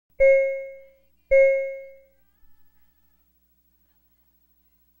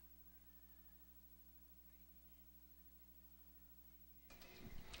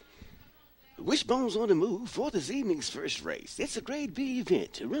Wishbone's on the move for this evening's first race. It's a Grade B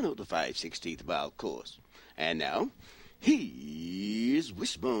event to run out the 5/16 mile course. And now, here's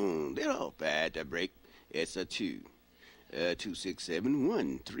Wishbone. They're off at the break. It's a 2, 2, 6, 7,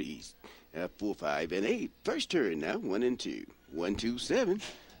 1, 3, 4, 5, and 8. First turn now, 1 and 2. 1, 2, 7.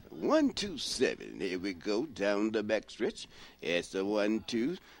 1, 2, 7. Here we go down the backstretch. It's the 1,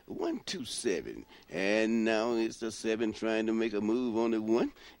 2, 1, 2, 7. And now it's the 7 trying to make a move on the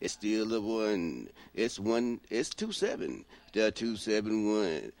 1. It's still the 1. It's 2, 7. The 2, 7,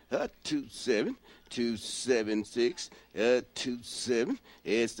 1. 2, 7. 2, 7, 6. 2, 7.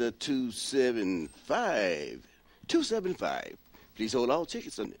 It's the 2, 7, 5. 2, 7, 5. Please hold all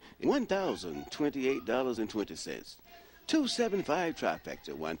tickets on $1,028.20. 275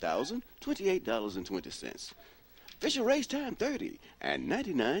 trifecta, $1,028.20. Official race time 30 and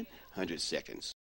 99 hundred seconds.